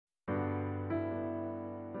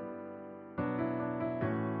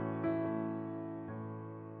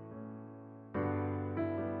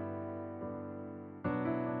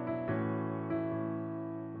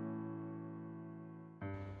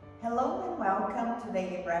Hello and welcome to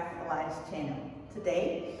the Pilates channel.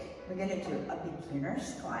 Today we're going to do a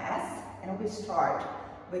beginner's class and we start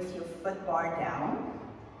with your foot bar down.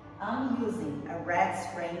 I'm using a red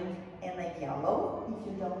spring and a yellow.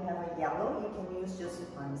 If you don't have a yellow, you can use just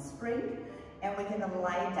one spring, and we're going to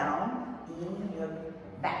lie down in your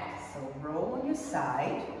back. So roll on your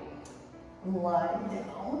side, lie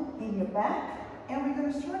down in your back, and we're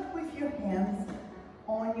going to start with your hands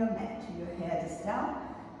on your mat. Your head is down.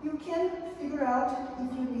 You can figure out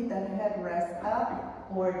if you need that headrest up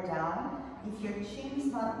or down. If your chin is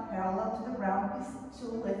not parallel to the ground, it's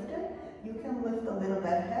too lifted, you can lift a little bit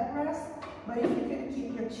headrest, but if you can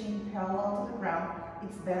keep your chin parallel to the ground,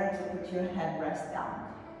 it's better to put your headrest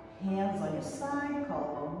down. Hands on your side,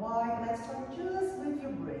 collarbone wide. Let's start just with your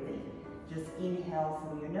breathing. Just inhale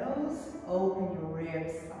through your nose, open your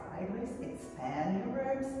ribs sideways, expand your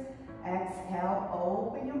ribs. Exhale,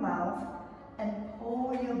 open your mouth, and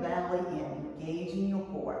pull your belly in, engaging your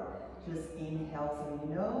core. Just inhale through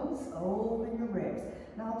your nose, open your ribs.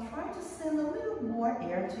 Now try to send a little more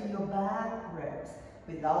air to your back ribs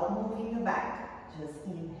without moving your back. Just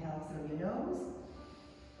inhale through your nose.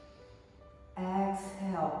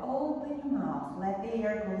 Exhale, open your mouth. Let the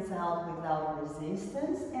air goes out without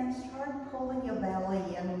resistance and start pulling your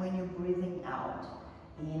belly in when you're breathing out.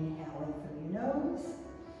 Inhaling through your nose.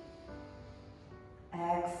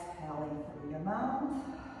 Exhaling through your mouth.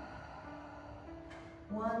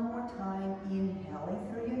 One more time, inhaling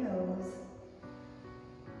through your nose.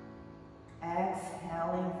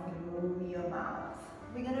 Exhaling through your mouth.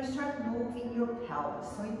 We're going to start moving your pelvis.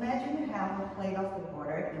 So imagine you have a plate of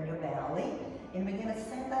water in your belly, and we're going to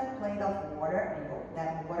send that plate of water,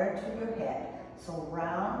 that water to your head. So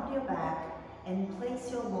round your back and place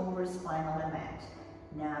your lower spine on the mat.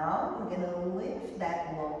 Now we're going to lift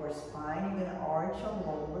that lower spine. You're going to arch your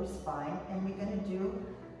lower spine, and we're going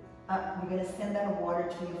to send that water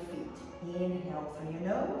to your feet. Inhale through your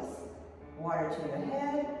nose, water to your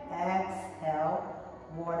head. Exhale,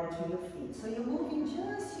 water to your feet. So you're moving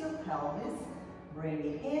just your pelvis. Bring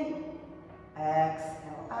it in.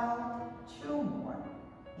 Exhale out. Two more.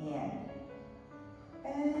 In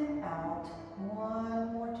and out.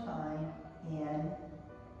 One more time. In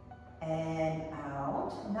and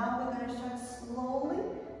out. Now we're going to start slowly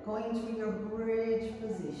going to your bridge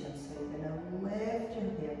position. So you're going to lift your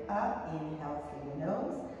hip up. Inhale through your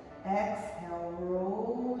nose. Exhale,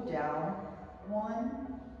 roll down.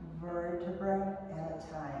 One vertebra at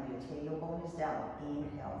a time. Your tailbone is down.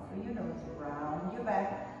 Inhale through your nose. Round your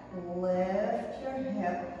back. Lift your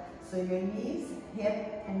hip. So your knees,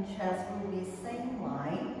 hip, and chest will be same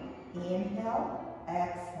line. Inhale.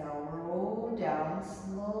 Exhale, roll down,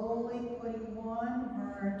 slowly putting one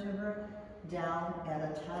vertebra down at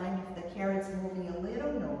a time. If the carrot's moving a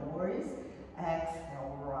little, no worries.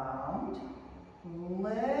 Exhale, round.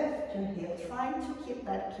 Lift your hip, trying to keep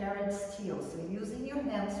that carrot still. So using your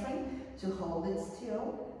hamstring to hold it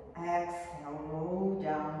still. Exhale, roll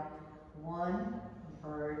down. One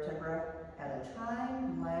vertebra at a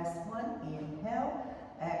time. Last one, inhale.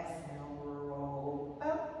 Exhale, roll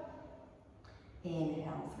up.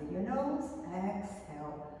 Inhale through your nose,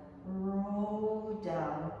 exhale, roll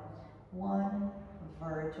down. One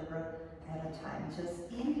vertebra at a time. Just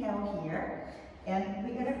inhale here, and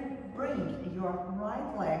we're going to bring your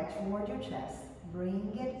right leg toward your chest.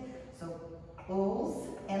 Bring it, so close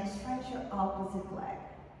and stretch your opposite leg.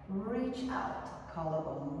 Reach out,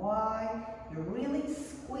 collarbone wide. You're really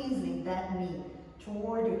squeezing that knee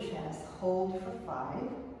toward your chest. Hold for 5,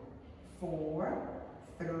 4,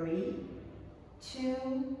 3, 2,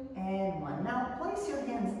 and 1. Now place your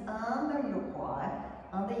hands under your quad,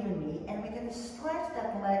 under your knee, and we're going to stretch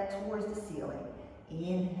that leg towards the ceiling.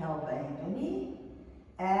 Inhale, bend your knee.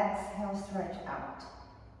 Exhale, stretch out.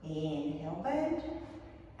 Inhale, bend.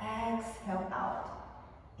 Exhale, out.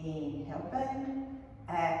 Inhale, bend.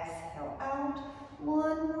 Exhale, out.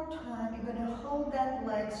 One more time. You're going to hold that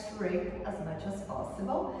leg straight as much as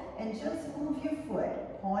possible, and just move your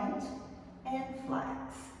foot. Point and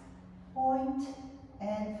flex. Point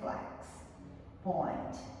and flex,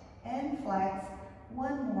 point and flex.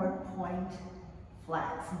 One more point,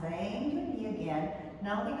 flex. Bend your knee again.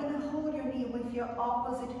 Now we're going to hold your knee with your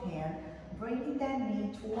opposite hand, bringing that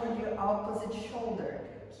knee toward your opposite shoulder,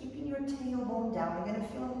 keeping your tailbone down. You're going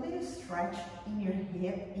to feel a little stretch in your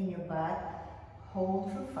hip, in your butt.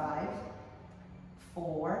 Hold for 5,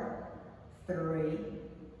 4, 3,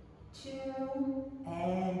 2,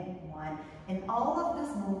 and 1. And all of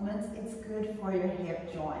these movements, it's good for your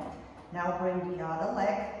hip joint. Now bring the other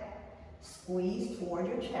leg, squeeze toward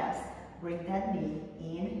your chest. Bring that knee,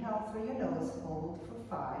 inhale through your nose, hold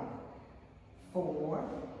for 5, 4,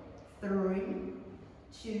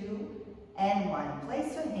 2, and 1.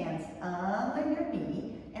 Place your hands under your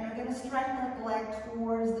knee, and we're going to stretch that leg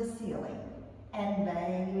towards the ceiling. And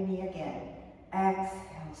bend your knee again.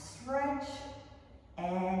 Exhale, stretch,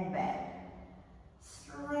 and bend.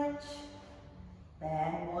 Stretch,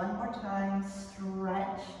 bend. One more time,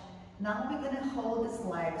 stretch. Now we're going to hold this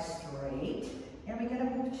leg straight, and we're going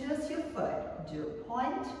to move just your foot. Do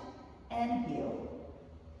point and heel.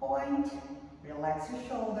 Point, relax your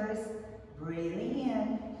shoulders, breathing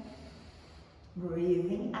in,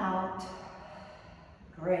 breathing out.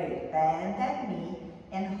 Great, bend that knee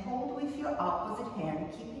and hold with your opposite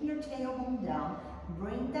hand, keeping your tailbone down.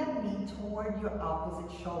 Bring that knee toward your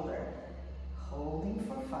opposite shoulder. Holding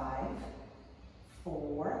for 5,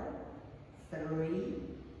 4, 3,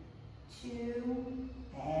 2,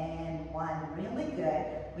 and 1. Really good.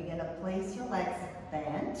 We're going to place your legs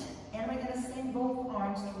bent, and we're going to send both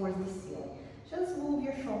arms towards the ceiling. Just move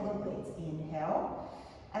your shoulder blades. Inhale.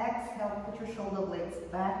 Exhale, put your shoulder blades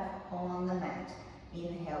back on the mat.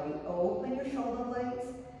 Inhale, you open your shoulder blades.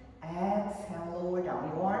 Exhale, lower down.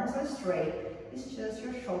 Your arms are straight. It's just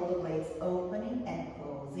your shoulder blades opening and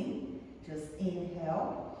closing. Just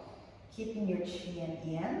inhale, keeping your chin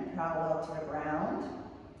in, parallel to the ground.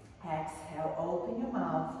 Exhale, open your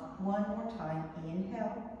mouth. One more time.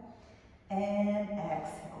 Inhale and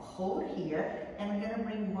exhale. Hold here, and we're going to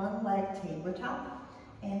bring one leg tabletop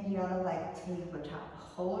and the other leg tabletop.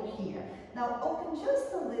 Hold here. Now open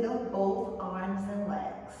just a little both arms and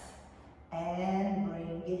legs, and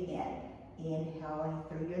bring it in. Inhaling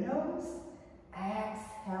through your nose,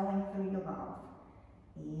 exhaling through your mouth.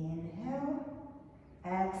 Inhale,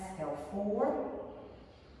 exhale 4,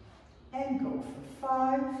 and go for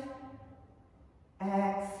 5,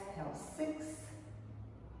 exhale 6,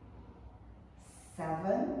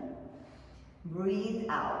 7, breathe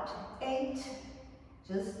out 8,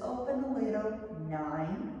 just open a little,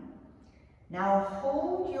 9. Now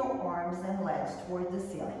hold your arms and legs toward the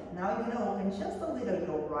ceiling. Now you're going to open just a little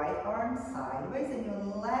your right arm sideways and your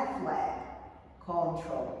left leg.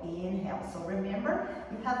 Control. Inhale. So remember,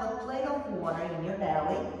 you have a plate of water in your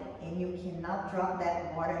belly, and you cannot drop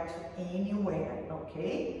that water to anywhere,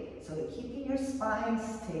 okay? So you're keeping your spine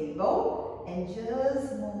stable and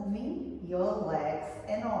just moving your legs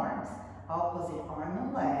and arms. Opposite arm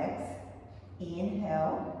and legs.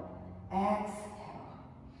 Inhale, exhale,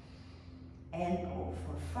 and go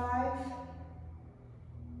for 5,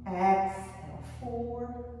 exhale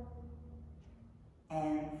 4,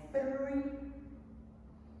 and 3,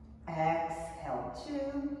 exhale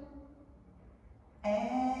 2,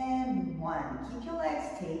 and 1. Keep your legs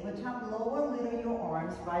tabletop, lower a little your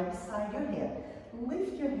arms right beside your head.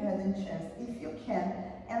 Lift your head and chest if you can,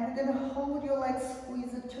 and we're going to hold your legs,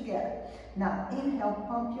 squeeze it together. Now inhale,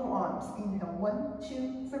 pump your arms. Inhale, 1,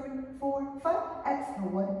 2, 3, 4, 5. Exhale,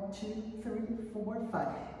 1, 2, 3, 4, 5.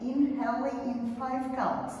 Inhaling in 5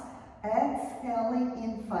 counts. Exhaling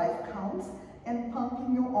in 5 counts, and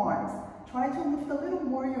pumping your arms. Try to lift a little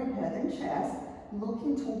more your head and chest,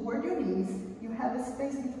 looking toward your knees. You have a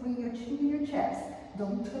space between your chin and your chest.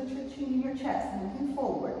 Don't touch your chin and your chest, looking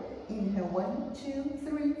forward. Inhale, 1, 2,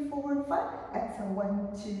 3, 4, 5. Exhale,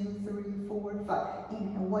 1, 2, 3, 4, 5.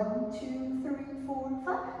 Inhale, 1, 2, 3, 4,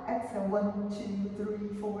 5. Exhale, 1, 2,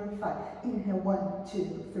 3, 4, 5. Inhale, 1,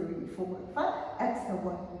 2, 3, 4, 5. Exhale,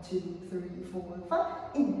 1, 2, 3, 4,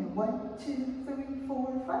 5. Inhale, 1, 2, 3,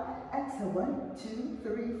 4, 5. Exhale, 1, 2,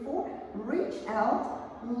 3, 4. Reach out,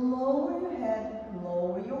 lower your head,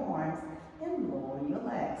 lower your arms, and lower your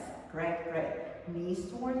legs. Great, great. Knees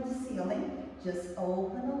towards the ceiling. Just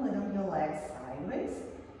open a little your legs sideways.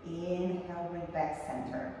 Inhale, bring back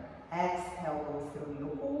center. Exhale, go through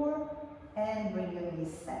your core and bring your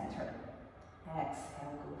knees center.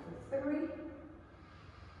 Exhale, go for 3.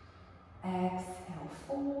 Exhale,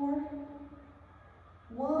 4.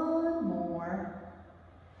 One more.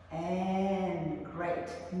 And great.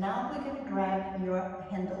 Now we're going to grab your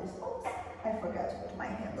handles. Oops, I forgot to put my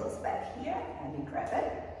handles back here. Let me grab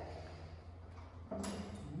it.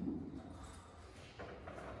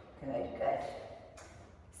 Good, good.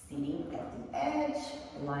 Sitting at the edge,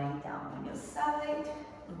 lying down on your side,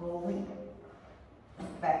 rolling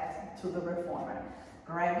back to the reformer.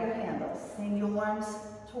 Grab your handles, send your arms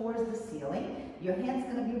towards the ceiling. Your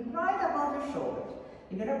hand's going to be right above your shoulders.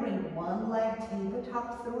 You're going to bring one leg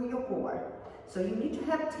tabletop through your core. So you need to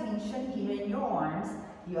have tension here in your arms.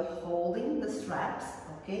 You're holding the straps,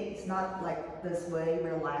 okay? It's not like this way,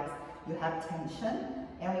 relaxed. You have tension,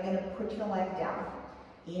 and we're going to put your leg down.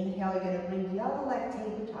 Inhale, you're going to bring the other leg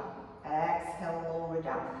tabletop. Exhale, lower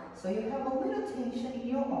down. So you have a little tension in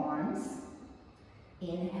your arms.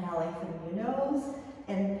 Inhaling through your nose,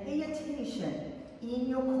 and pay attention in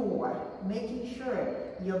your core, making sure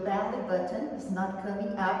your belly button is not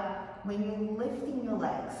coming up when you're lifting your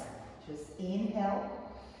legs. Just inhale,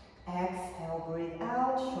 exhale, breathe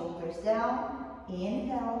out, shoulders down,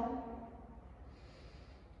 inhale,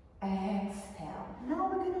 exhale.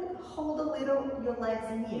 Now we're going to hold a little your legs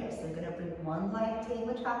in the air. So you're going to bring one leg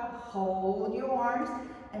tabletop, hold your arms,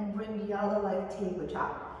 and bring the other leg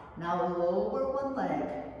tabletop. Now lower one leg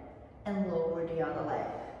and lower the other leg.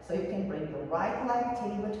 So you can bring your right leg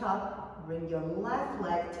tabletop, bring your left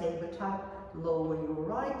leg tabletop, lower your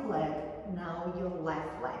right leg, now your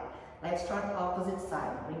left leg. Let's start opposite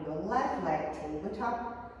side. Bring your left leg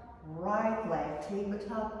tabletop, right leg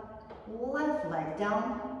tabletop, left leg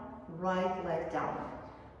down, right leg down,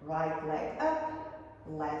 right leg up,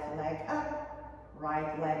 left leg up,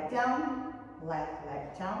 right leg down, left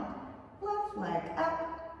leg down, left leg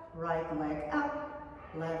up, right leg up,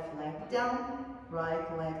 left leg down,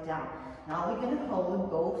 right leg down. Now we're going to hold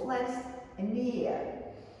both legs in the air.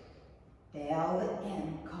 Belly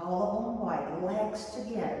in, collarbone wide, legs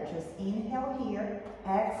together. Just inhale here,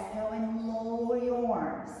 exhale and lower your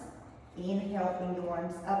arms. Inhale, bring your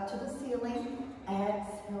arms up to the ceiling,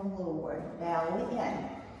 exhale, lower, belly in,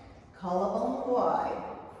 collarbone wide.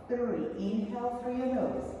 3, inhale through your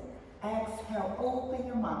nose, exhale, open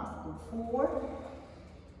your mouth. 4,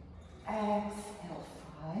 exhale,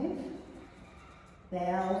 5,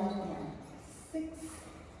 belly in, 6,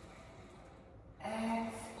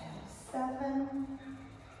 exhale, 7,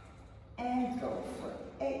 and go for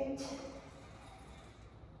 8,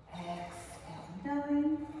 exhale,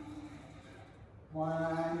 9,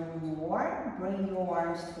 1 more, bring your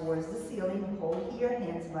arms towards the ceiling, hold your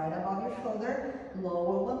hands right above your shoulder,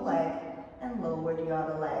 lower one leg, and lower the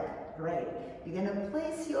other leg. Great. You're going to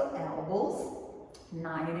place your elbows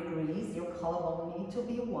 90 degrees, your collarbone needs to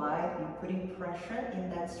be wide, you're putting pressure in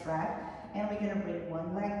that strap, and we're going to bring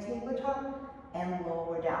one leg tabletop and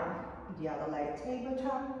lower down. The other leg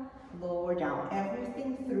tabletop, lower down.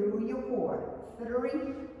 Everything through your core. 3,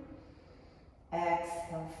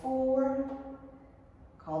 exhale, 4,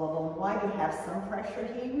 collarbone wide. You have some pressure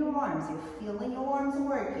here in your arms. You're feeling your arms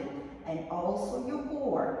working, and also your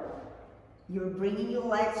core. You're bringing your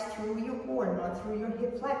legs through your core, not through your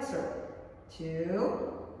hip flexor.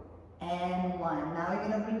 2, and 1. Now you're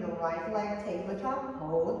going to bring your right leg tabletop,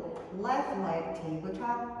 hold, left leg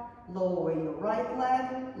tabletop, lower your right leg,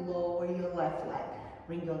 lower your left leg.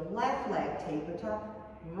 Bring your left leg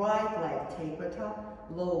tabletop, right leg tabletop,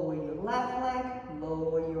 lower your left leg,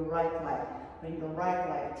 lower your right leg. Bring your right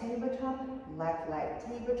leg tabletop, left leg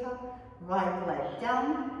tabletop, right leg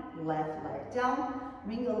down, left leg down.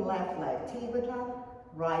 Bring your left leg tabletop,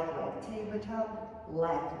 right leg tabletop,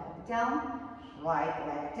 left leg down, right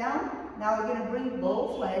leg down. Now we're going to bring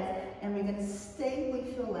both legs and we're going to stay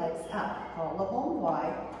with your legs up, collarbone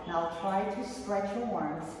wide. Now try to stretch your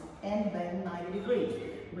arms and bend 90 degrees.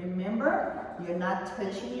 Remember, you're not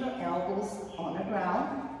touching your elbows on the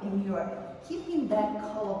ground and you're keeping that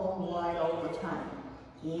collarbone wide all the time.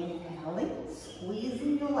 Inhaling,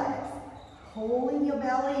 squeezing your legs, pulling your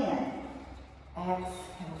belly in.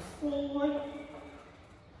 Exhale, forward,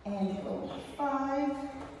 and go to 5.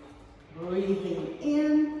 Breathing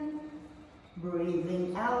in,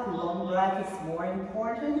 breathing out. Long breath is more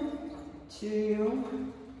important.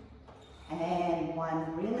 2, and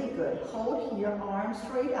 1. Really good. Hold here, arms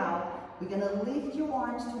straight out. We're going to lift your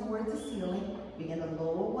arms towards the ceiling. We're going to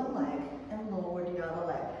lower one leg and lower the other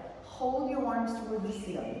leg. Hold your arms towards the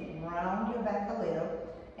ceiling. Round your back a little.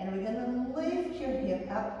 And we're going to lift your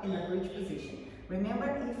hip up in a bridge position. Remember,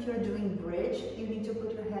 if you're doing bridge, you need to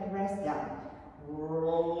put your head rest down.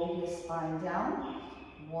 Roll your spine down,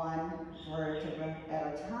 1 vertebra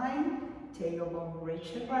at a time. Tailbone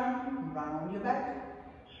reach the ground, round your back.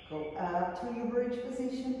 Go up to your bridge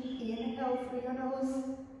position. Inhale through your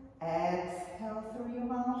nose, exhale through your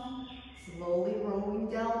mouth. Slowly rolling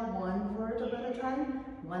down, 1 vertebra at a time.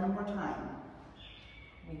 1 more time.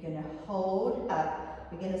 We're going to hold up.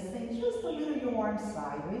 We're going to send just a little your arms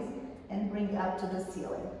sideways and bring up to the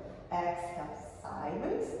ceiling. Exhale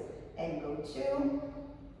sideways. And go 2,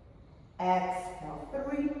 exhale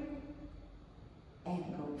 3,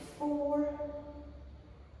 and go 4,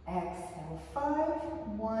 exhale 5,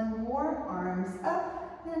 1 more, arms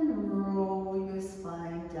up, and roll your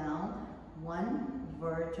spine down, 1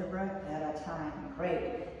 vertebra at a time.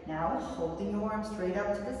 Great. Now, holding your arms straight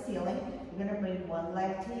up to the ceiling, you're going to bring one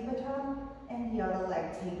leg tabletop and the other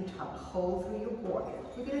leg tabletop. Hold through your core.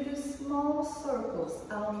 We're going to do small circles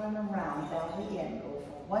out and around, belly in. Go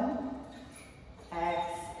for 1,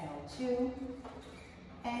 exhale 2,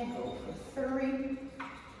 and go for 3,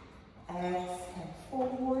 exhale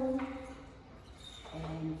 4,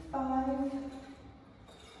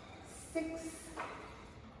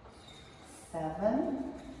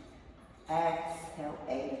 7, exhale,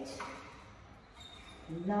 8,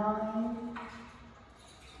 9,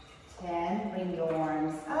 10, bring your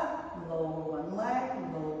arms up, lower one leg,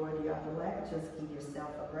 lower the other leg, just give yourself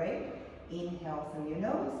a break. Inhale through your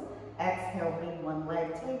nose, exhale, bring one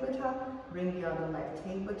leg tabletop, bring the other leg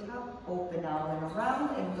tabletop, open out and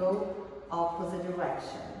around and go opposite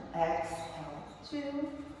direction. Exhale, 2,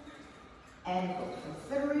 and go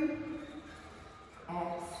for 3,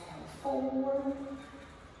 exhale, 4,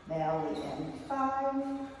 belly and 5,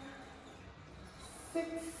 6,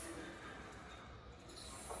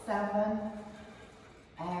 7,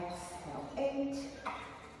 exhale, 8,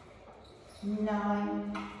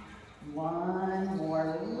 9, one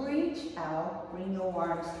more, reach out, bring your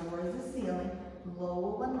arms towards the ceiling,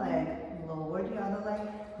 lower one leg, lower the other leg.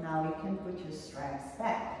 Now you can put your straps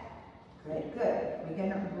back. Good, good. We're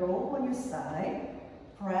gonna roll on your side,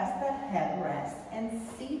 press that headrest, and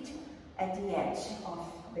sit at the edge of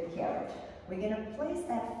the carriage. We're gonna place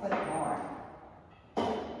that foot arm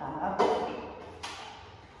up.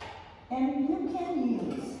 And you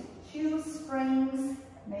can use 2 springs,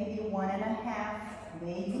 maybe 1.5,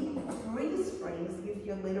 maybe 3 springs, give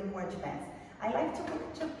you a little more advance. I like to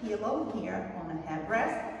put your pillow here on a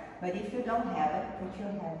headrest, but if you don't have it, put your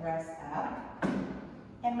headrest up.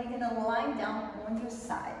 And we're gonna lie down on your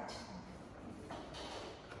side.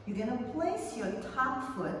 You're gonna place your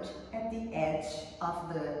top foot at the edge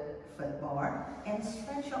of the foot bar and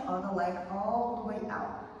stretch your other leg all the way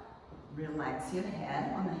out. Relax your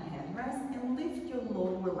head on the headrest and lift your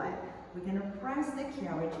lower leg. We're gonna press the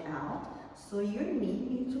carriage out, so your knee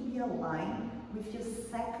needs to be aligned with your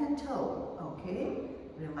second toe, okay?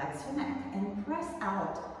 Relax your neck and press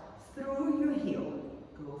out through your heel.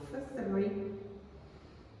 Go for 3.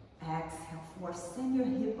 Exhale, 4, send your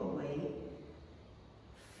hip away.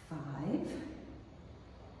 5,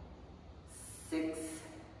 6,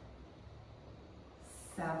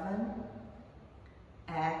 7,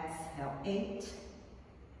 exhale, 8,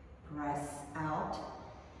 press out.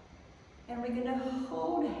 And we're gonna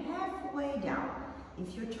hold halfway down.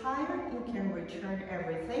 If you're tired, you can return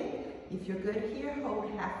everything. If you're good here,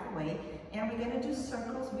 hold halfway. And we're gonna do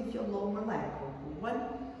circles with your lower leg.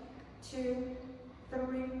 1, 2,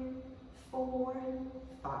 3, 4,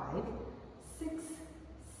 5, 6,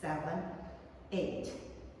 7, 8,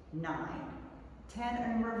 9, 10,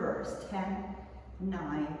 and reverse. 10,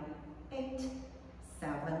 9, 8,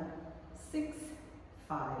 7, 6,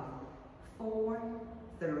 5, 4,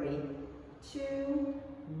 3, 2,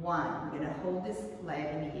 1. We're gonna hold this leg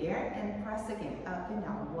in the air and press again, up and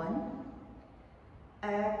down. 1,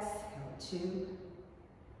 exhale, 2,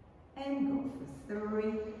 and go for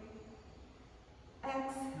 3,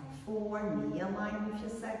 exhale, 4, knee aligned with your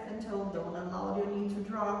second toe. Don't allow your knee to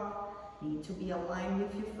drop. Need to be aligned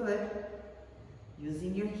with your foot.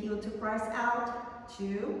 Using your heel to press out.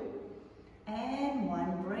 2, and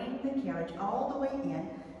 1. Bring the carriage all the way in.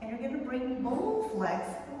 And you're going to bring both legs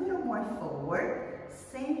a little more forward.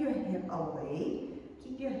 Send your hip away.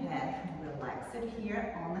 Keep your head relaxed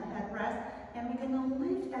here on the headrest. And we're going to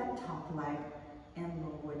lift that top leg and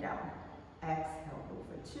lower down. Exhale, go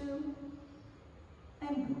for 2.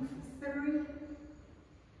 And go for 3.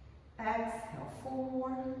 Exhale,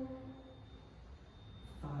 4.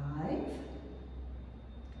 5.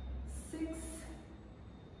 6.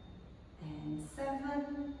 And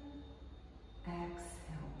 7.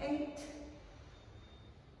 Exhale, 8.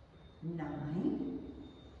 9.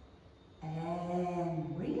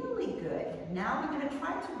 And really good. Now we're going to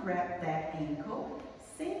try to grab that ankle.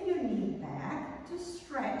 Send your knee back to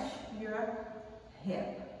stretch your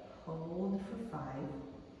hip. Hold for 5,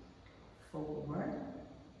 4,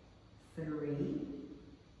 3,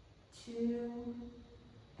 2,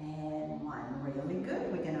 and 1. Really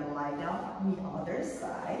good. We're going to lie down on the other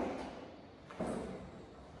side.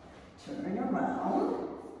 Turn around.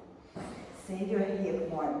 Send your hip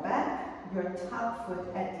more back. Your top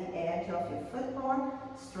foot at the edge of your foot bar.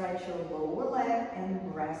 Stretch your lower leg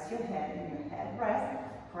and rest your head in your headrest.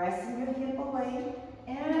 Pressing your hip away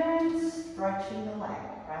and stretching the leg.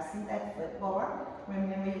 Pressing that foot bar.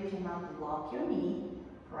 Remember, you cannot block your knee.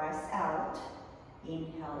 Press out.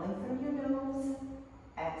 Inhaling through your nose.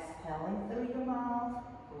 Exhaling through your mouth.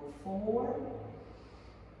 Go 4.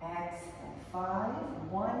 Exhale, 5.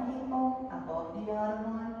 1 hip above the other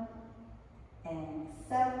one. And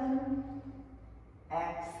 7.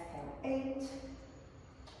 Exhale, 8.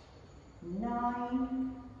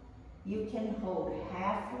 9. You can hold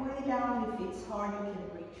halfway down. If it's hard, you can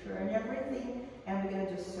return everything. And we're going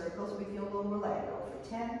to do circles with your lower leg. Go for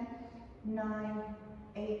 10, 9,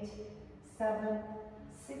 8, 7,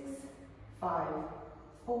 6, 5,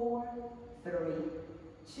 4, 3,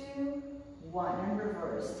 2, 1, and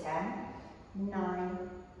reverse. 10, 9,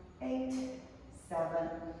 8, 7,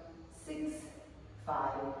 6, 5,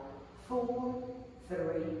 4, 3,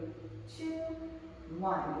 2,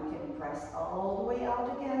 1. You can press all the way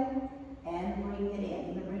out again and bring it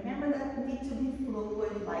in. And remember that you need to be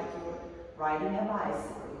fluid like you're riding a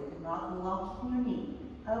bicycle. You're not locking your knee.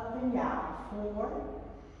 Up and down. 4,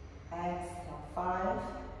 exhale. 5,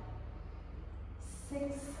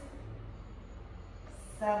 6,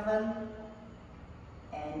 7,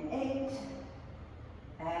 and 8.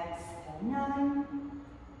 Exhale. 9.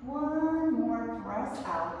 One more, press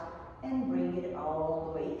out and bring it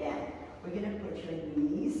all the way in. We're going to put your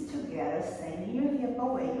knees together, sending your hip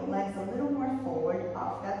away, your legs a little more forward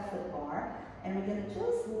off that foot bar. And we're going to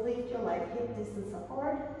just lift your leg hip distance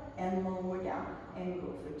apart and lower down. And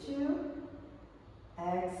go for 2.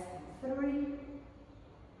 Exhale. 3.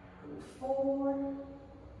 Go 4.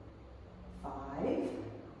 5.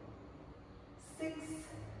 6.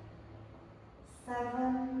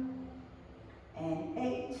 7. And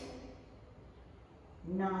 8.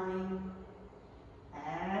 9.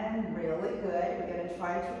 And really good. We're going to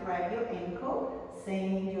try to grab your ankle,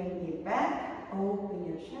 send your knee back, open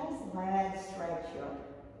your chest, legs stretch your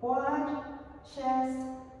quad, chest,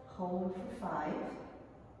 hold for 5,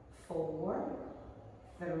 4,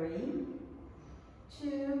 3,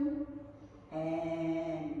 2,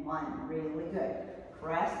 and 1. Really good.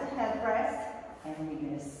 Press the headrest, and we're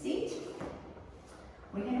going to sit.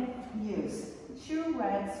 We're going to use 2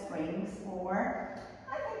 red springs, or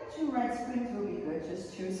I think 2 red springs will be good,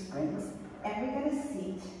 just 2 springs. And we're going to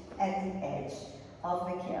sit at the edge of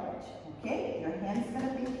the carriage, okay? Your hand's going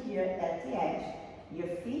to be here at the edge. Your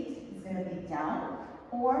feet is going to be down,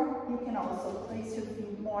 or you can also place your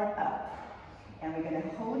feet more up. And we're going to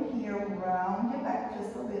hold here, round your back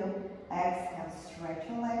just a little. Exhale, stretch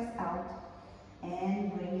your legs out,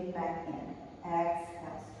 and bring it back in.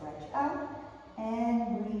 Exhale, stretch out,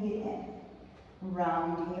 and bring it in.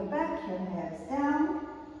 Rounding your back, your head's down,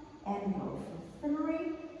 and go for 3.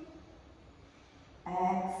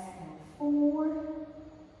 Exhale, 4.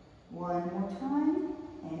 One more time,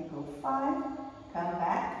 and go 5. Come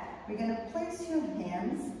back. We're going to place your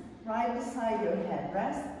hands right beside your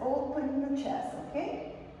headrest. Open your chest,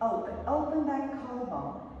 okay? Open that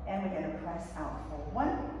collarbone. And we're going to press out for 1.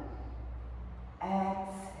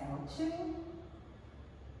 Exhale,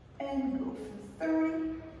 2. And go for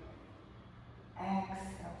 3.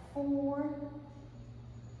 Exhale, 4.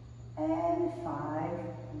 And 5.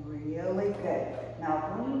 Really good.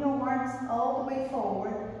 Now bring your arms all the way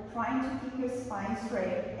forward, trying to keep your spine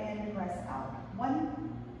straight, and press out. 1.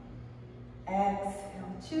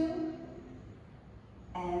 Exhale, 2.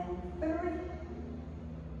 And 3.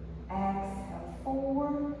 Exhale,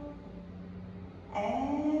 4.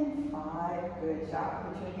 And 5. Good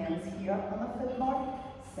job. Put your hands here on the foot bar.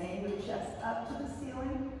 Send your chest up to the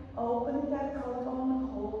ceiling. Open that collarbone.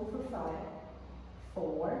 Hold for 5,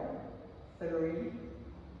 4, 3,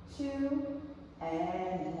 2,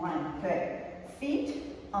 and 1. Good.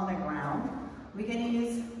 Feet on the ground. We're going to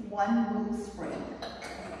use 1 blue spring.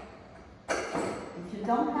 If you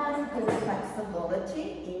don't have good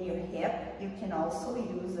flexibility in your hip, you can also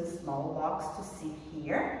use a small box to sit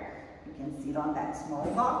here. You can sit on that small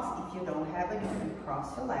box. If you don't have it, you can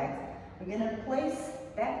cross your legs. We're going to place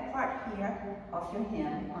that part here of your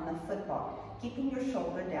hand on the foot bar, keeping your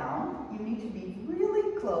shoulder down. You need to be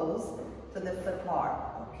really close to the foot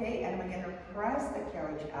bar, okay? And we're going to press the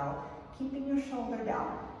carriage out, keeping your shoulder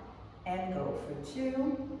down. And go for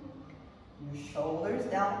 2. Your shoulders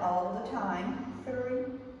down all the time. 3.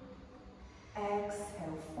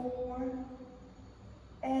 Exhale, 4.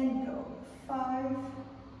 And go 5.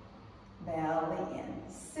 Belly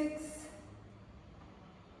in. 6.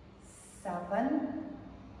 7.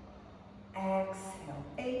 Exhale,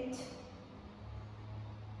 8.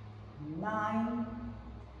 9.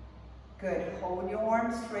 Good. Hold your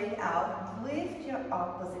arms straight out. Lift your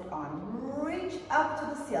opposite arm. Reach up to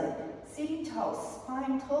the ceiling. Sitting tall,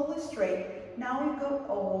 spine totally straight. Now we go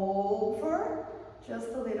over just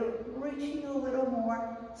a little, reaching a little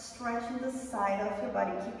more, stretching the side of your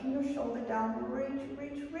body, keeping your shoulder down. Reach,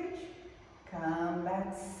 reach, reach. Come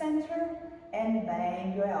back center and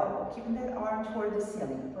bang your elbow. Keeping that arm toward the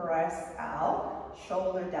ceiling. Press out,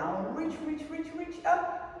 shoulder down, reach, reach, reach, reach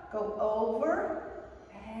up. Go over.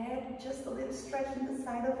 And just a little stretching the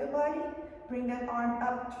side of your body. Bring that arm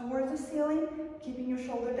up towards the ceiling, keeping your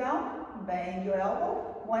shoulder down. Bang your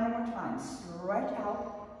elbow. 1 more time. Stretch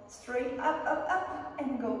out, straight up, up, up,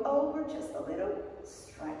 and go over just a little.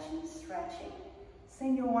 Stretching, stretching.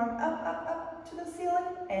 Send your arm up to the ceiling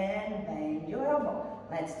and bend your elbow.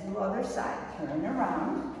 Let's do other side. Turn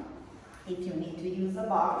around. If you need to use a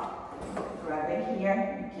box, grab it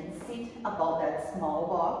here. You can sit above that small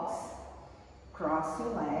box. Cross your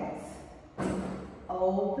legs.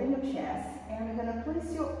 Open your chest. And we're going to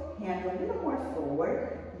place your hand a little more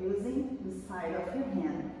forward using the side of your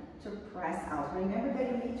hand to press out. Remember that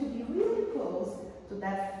you need to be really close to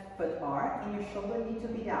that foot bar and your shoulder need to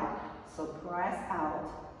be down. So press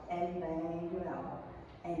out and bend your elbow.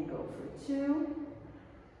 And go for 2.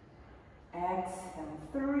 Exhale,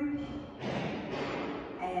 3.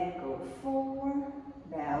 And go 4.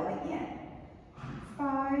 Belly in.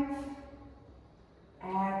 5.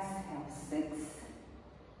 Exhale, 6.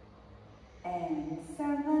 And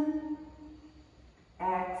 7.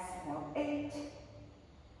 Exhale, 8.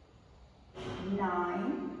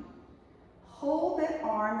 9. Hold that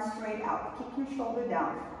arm straight out. Kick your shoulder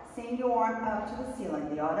down. Send your arm up to the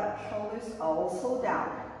ceiling. The other shoulder is also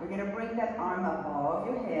down. We're going to bring that arm above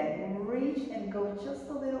your head and reach and go just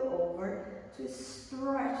a little over to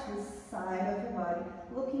stretch the side of your body.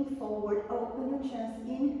 Looking forward, open your chest.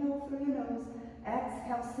 Inhale through your nose.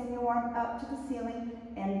 Exhale, send your arm up to the ceiling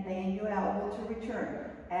and bend your elbow to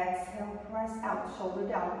return. Exhale, press out, shoulder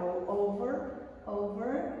down. Go over.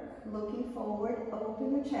 Looking forward,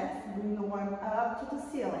 open your chest, bring your arm up to the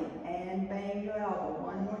ceiling and bend your elbow.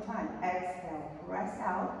 One more time. Exhale, press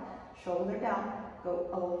out, shoulder down, go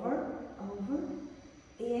over.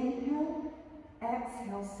 Inhale,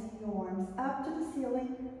 exhale, send your arms up to the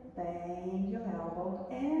ceiling, bend your elbow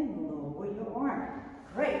and lower your arm.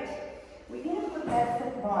 Great. We're going to put that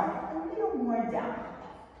foot bar a little more down.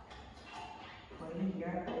 Put it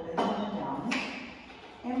here a little more down.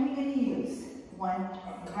 And we're going to use one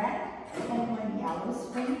red and one yellow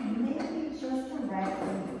spring, maybe just a red for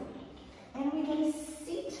you. And we're going to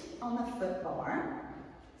sit on the foot bar.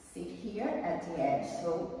 Sit here at the edge.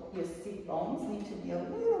 So your sit bones need to be a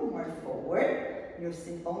little more forward. Your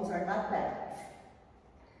sit bones are not back.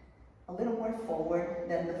 A little more forward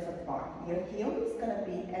than the foot bar. Your heel is going to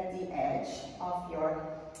be at the edge of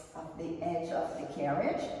the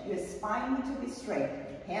carriage. Your spine needs to be straight.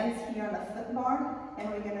 Hands here on the foot bar, and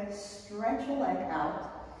we're going to stretch your leg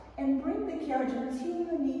out and bring the carriage until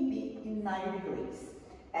your knee be in 90 degrees.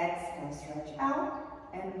 Exhale, stretch out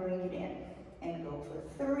and bring it in. And go for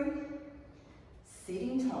 3.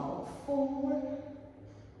 Sitting tall, 4.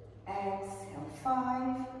 Exhale,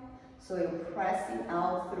 5. So you're pressing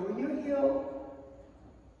out through your heel.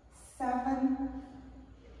 7.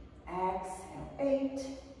 Exhale, 8.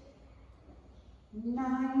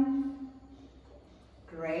 9.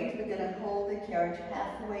 Great. We're going to hold the carriage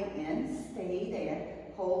halfway in. Stay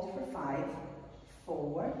there. Hold for 5,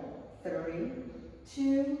 4, 3,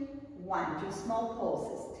 2, 1. Do small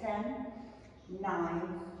pulses. 10,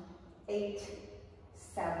 9, 8,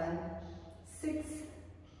 7, 6,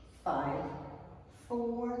 5,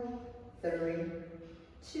 4, 3,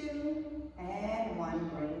 2, and 1.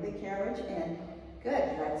 Bring the carriage in.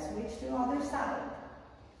 Good. Let's switch to the other side.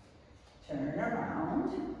 Turn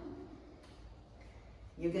around.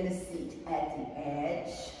 You're going to sit at the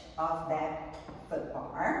edge of that foot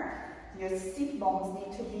bar. Your sit bones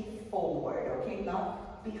need to be forward, okay?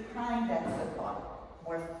 Not behind that foot bar,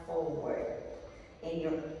 more forward. And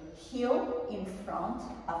your heel in front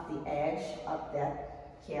of the edge of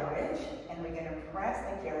that carriage. And we're going to press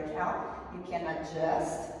the carriage out. You can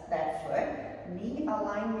adjust that foot. Knee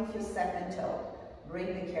aligned with your second toe. Bring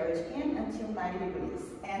the carriage in until 90 degrees.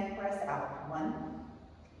 And press out. 1.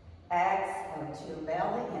 Exhale, 2,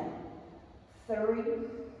 belly in. 3,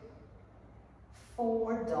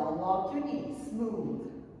 4, don't lock your knees, move.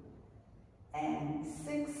 And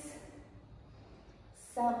 6,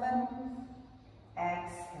 7,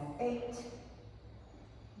 exhale, 8,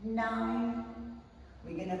 9.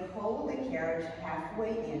 We're going to hold the carriage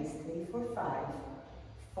halfway in, stay for 5,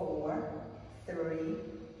 4, 3,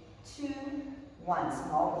 2, 1.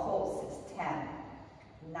 Small pulses. 10,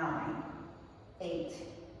 9, 8,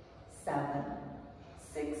 7,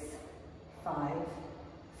 6, 5,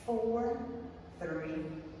 4, 3,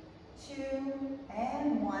 2,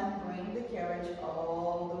 and 1. Bring the carriage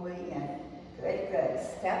all the way in. Good, good.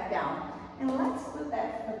 Step down. And let's put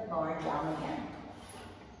that foot bar down again.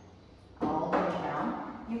 All the way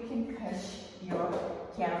down. You can push your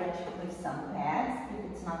carriage with some pads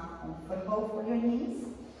if it's not comfortable for your knees.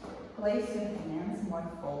 Place your hands more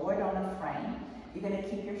forward on the frame. You're going to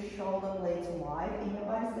keep your shoulder blades wide and your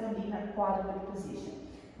body's going to be in a quadruped position.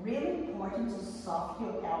 Really important to soften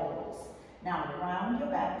your elbows. Now round your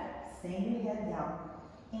back, send your head down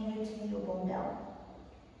and your tailbone down.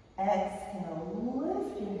 Exhale,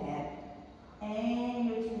 lift your head and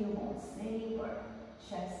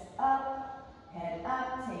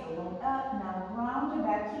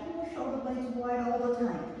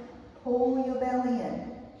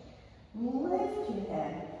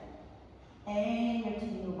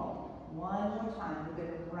table. One more time. We're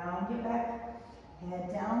going to round your back,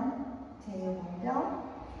 head down, tailbone down.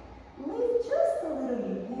 Lift just a little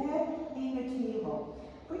your head and your tailbone.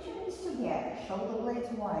 Put your knees together, shoulder blades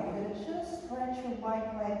wide. You're going to just stretch your right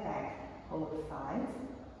leg back. Hold 5,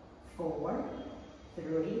 4, 3,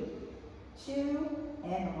 2,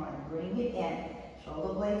 and 1. Bring it in.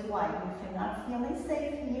 Shoulder blades wide. If you're not feeling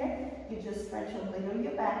safe here, you just stretch a little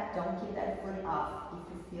your back. Don't keep that foot off.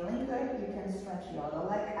 If you're feeling good, you can stretch your other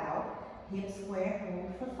leg out. Hips square,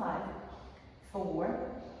 hold for 5,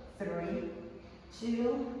 4, 3,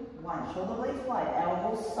 2, 1. Shoulder blades wide,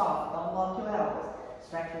 elbows soft. Don't lock your elbows.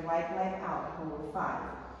 Stretch your right leg out. Hold 5,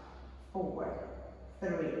 4, 3,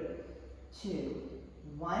 2,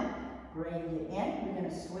 1. Bring it in. We're going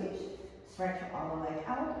to switch. Stretch your other leg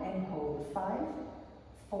out and hold 5,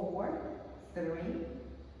 4, 3,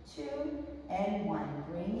 2, and 1.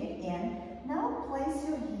 Bring it in. Now place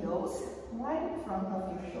your heels right in front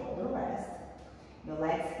of your shoulder rest. Your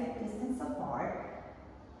legs hip distance apart.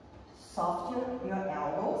 Soft your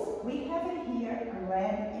elbows. We have it here, a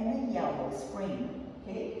red and a yellow spring.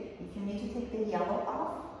 Okay? If you need to take the yellow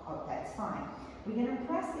off, oh, that's fine. We're going to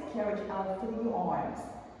press the carriage out through your arms.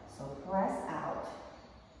 So press out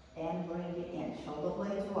and bring it in. Shoulder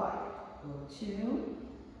blades wide. Go 2,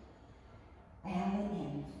 and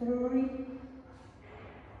in 3.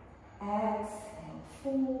 Exhale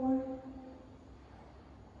 4.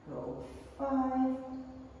 Go 5,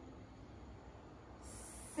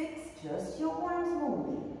 6. Just your arms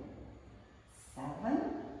moving. 7.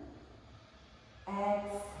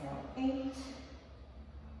 Exhale 8.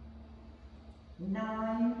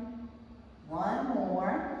 9. One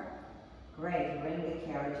more. Great. Bring the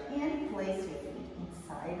carriage in. Place your feet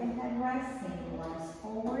inside the headrest. Send your arms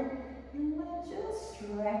forward. And then just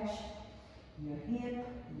stretch your hip,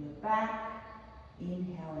 your back.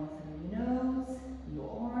 Inhaling through your nose, your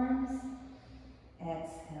arms.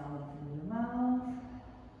 Exhaling through your mouth.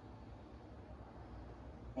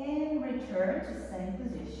 And return to same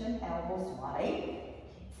position, elbows wide.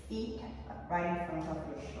 Feet right in front of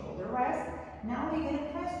your shoulder rest. Now we're going to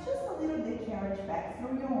press just a little the carriage back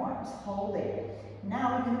through your arms. Hold it.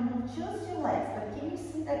 Now we're going to move just your legs. But can you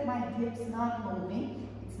see that my hip's not moving?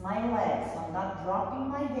 It's my legs, so I'm not dropping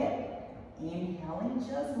my hip. Inhaling,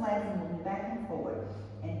 just legs moving back and forward.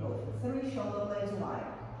 And go for 3, shoulder blades wide.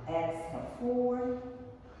 Exhale 4.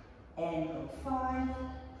 And go 5.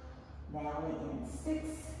 Valley in 6.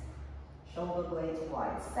 Shoulder blades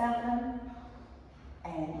wide 7.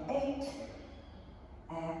 And 8.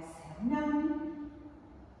 Exhale 9.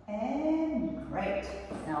 And great.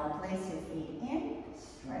 Now place your feet in.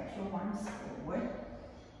 Stretch your arms forward.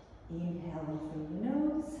 Inhaling through your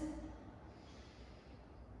nose.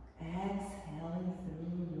 Exhaling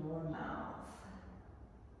through your mouth.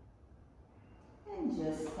 And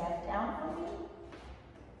just step down for me.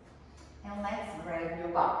 And let's grab your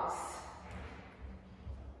box.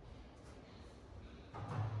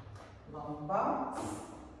 Long box.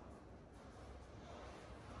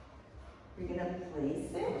 We're going to place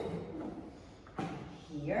it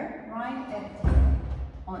here, right at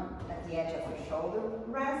the edge of your shoulder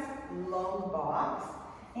rest, long box.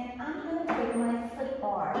 And I'm going to put my foot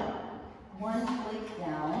bar one click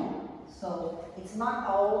down. So it's not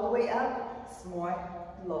all the way up, it's more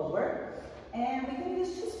lower. And we can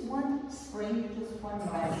use just one spring, just one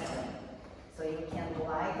leg spring. So you can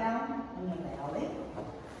lie down in your belly,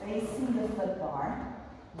 facing the foot bar.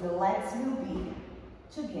 Your legs will be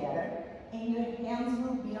together and your hands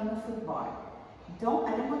will be on the foot bar. I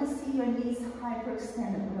don't want to see your knees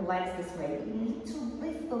hyperextended, relax this way. You need to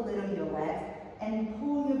lift a little your legs and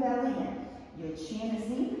pull your belly in. Your chin is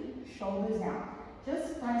in, shoulders down.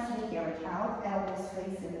 Just press the carriage out, elbows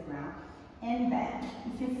facing the ground, and bend.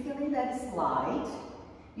 If you're feeling that slide,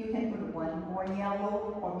 you can put one more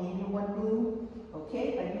yellow or maybe one blue,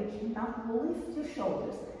 okay? But you cannot lift your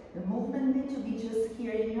shoulders. The movement needs to be just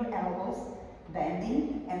here in your elbows,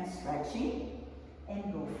 bending and stretching,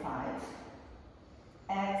 and go 5.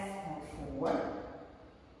 Exhale 4,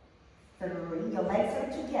 3. Your legs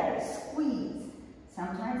are together, squeeze.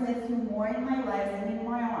 Sometimes I feel more in my legs than in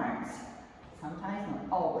my arms. Sometimes,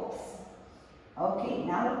 not always. Okay,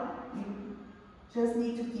 now you just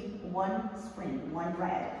need to keep one spring, one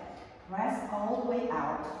red. Press all the way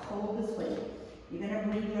out, hold this way. You're going to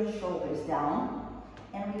bring your shoulders down,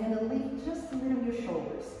 and we're going to lift just a little your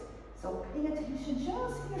shoulders. So pay attention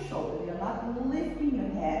just to your shoulders. You're not lifting your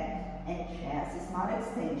head and chest. It's not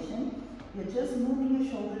extension. You're just moving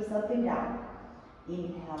your shoulders up and down.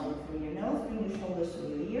 Inhaling through your nose, bring your shoulders to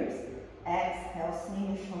your ears. Exhale,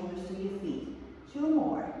 swing your shoulders to your feet. 2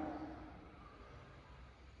 more.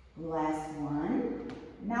 Last one.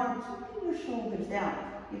 Now keeping your shoulders down,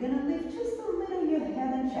 you're going to lift just a little your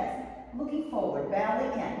head and chest. Looking forward,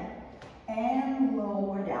 belly in, and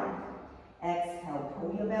lower down. Exhale,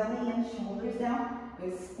 pull your belly in, shoulders down.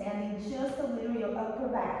 You're standing just a little your upper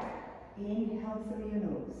back. Inhale through your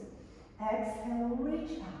nose. Exhale,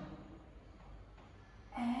 reach out.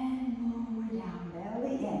 And lower down,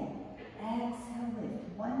 belly in. Exhale,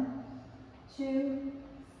 lift. 1, 2,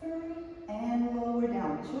 3, and lower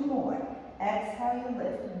down. 2 more. Exhale, you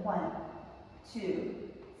lift. 1, 2,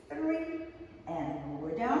 3, and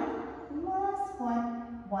lower down. Last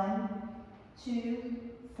one. 1, 2,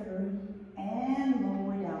 3, and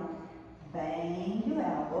lower down. Bang your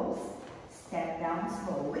elbows. Step down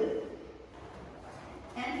slowly.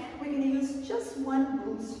 And we're going to use just one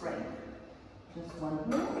glute strength. Just one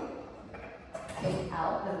glute. Take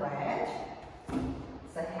out the red.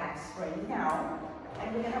 It's a half straight now.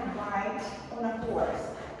 And we're going to ride on a horse.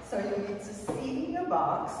 So you need to sit in your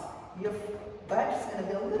box. Your butt's going to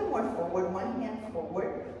be a little more forward. One hand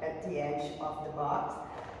forward at the edge of the box.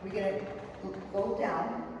 We're going to go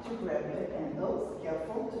down to grab your handles.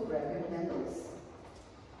 Careful to grab your handles.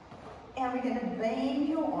 And we're going to bend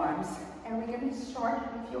your arms. And we're going to start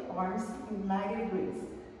with your arms in 90 degrees.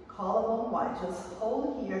 Collarbone wide. Just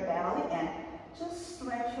hold here, belly, and just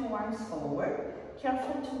stretch your arms forward.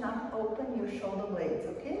 Careful to not open your shoulder blades,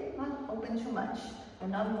 okay? Not open too much. You're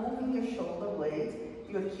not moving your shoulder blades.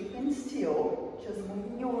 You're keeping still, just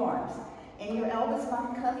moving your arms. And your elbows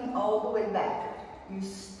not coming all the way back. You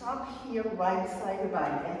stop here, right side of your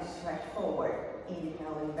body, and stretch forward.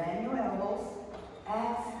 Inhale and bend your elbows.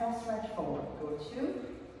 Exhale, stretch forward. Go 2.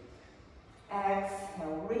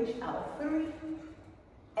 Exhale, reach out. 3.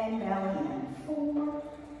 And belly in. 4.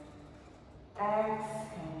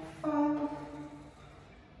 Exhale, 5.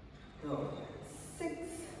 Go 6.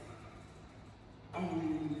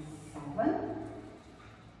 And 7.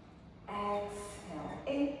 Exhale,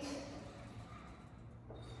 8.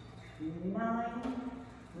 9.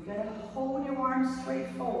 We're going to hold your arms straight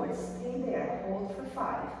forward. Stay there. Hold for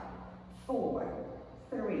 5, 4,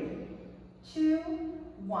 3, 2,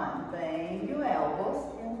 1. Bang your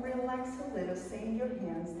elbows and relax a little. Send your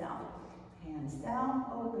hands down. Hands down.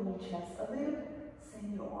 Open your chest a little.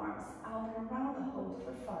 Send your arms out and around. Hold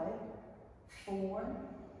for 5, 4,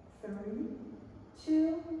 3,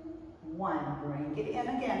 2, 1. Bring it in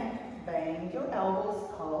again. Bang your elbows,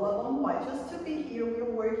 collarbone wide. Just to be here, we're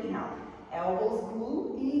working out. Elbows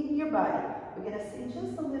glue in your body. We're going to send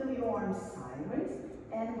just a little your arms sideways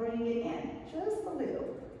and bring it in. Just a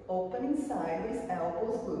little. Opening sideways,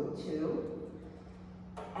 elbows glue. 2.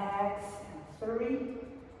 Exhale, 3.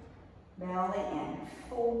 Belly in.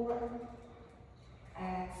 4.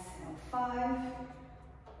 Exhale, 5.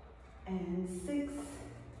 And 6.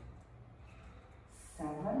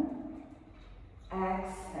 7.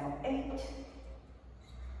 Exhale, 8.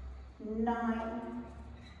 9.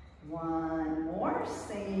 1 more.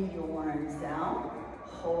 Send your arms down.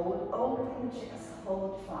 Hold open chest.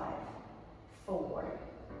 Hold 5, 4,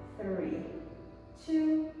 3,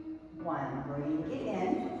 2, 1. Bring it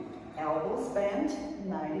in. Elbows bent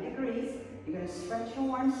 90 degrees. You're going to stretch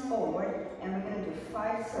your arms forward and we're going to do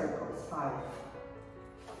 5 circles. 5,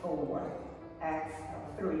 4,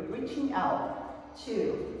 exhale, 3. Reaching out.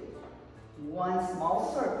 2. 1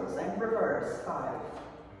 small circles and reverse. 5.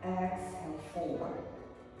 Exhale, 4,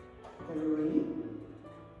 3,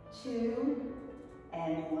 2,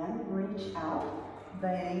 and 1. Reach out.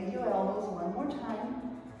 Bang your elbows one more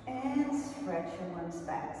time and stretch your arms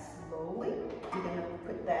back slowly. You're going to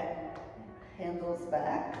put that handles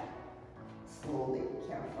back slowly,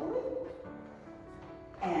 carefully,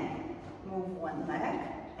 and move one leg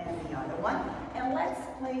and the other one, and let's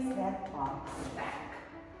place that box back.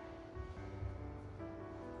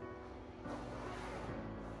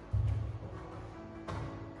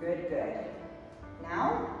 Good, good.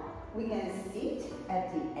 Now, we're going to sit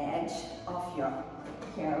at the edge of your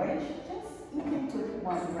carriage. Just, you can put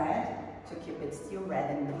one red to keep it still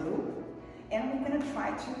red and blue. And we're going to try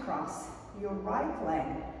to cross your right leg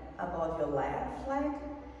above your left leg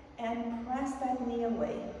and press that knee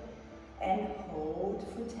away. And hold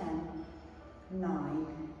for 10, 9,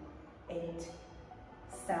 8,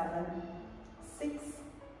 7, 6,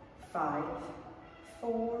 5,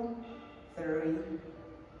 4, 3,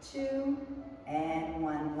 2, and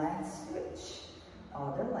 1. Let's switch.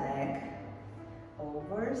 Other leg.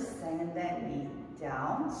 Over, send that knee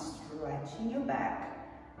down, stretching your back,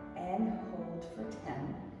 and hold for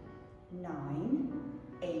 10, 9,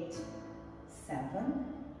 8, 7,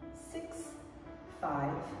 6,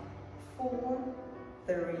 5, 4,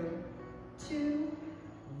 3, 2,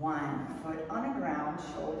 1. Foot on the ground,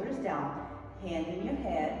 shoulders down, hand in your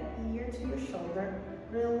head, to your shoulder.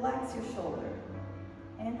 Relax your shoulder.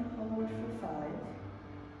 And hold for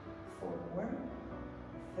 5, 4,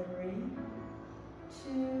 3,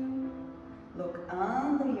 2. Look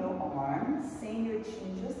under your arms. Send your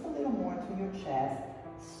chin just a little more to your chest.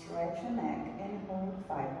 Stretch your neck and hold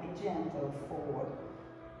 5. Be gentle. 4,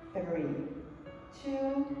 3, 2,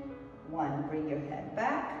 1. Bring your head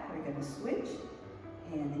back. We're going to switch.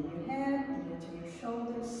 Hand in your head, ear to your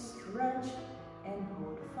shoulders. Stretch and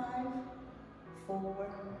hold 5, 4,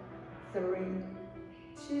 3,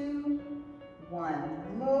 2,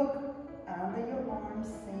 1. Look under your arms.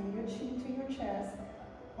 Send your chin to your chest.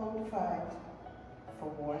 Hold 5,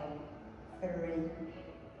 4, 3,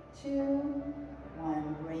 2,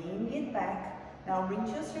 1. Bring it back. Now bring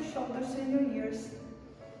just your shoulders to your ears.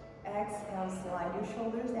 Exhale, slide your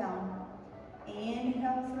shoulders down.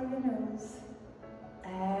 Inhale through your nose.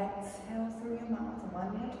 Exhale through your mouth.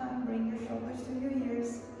 One more time, bring your shoulders to your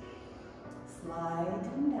ears. Slide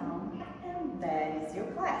them down. And that is your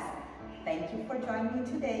class. Thank you for joining me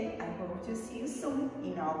today. I hope to see you soon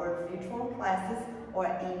in our virtual classes or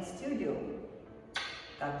in studio.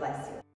 God bless you.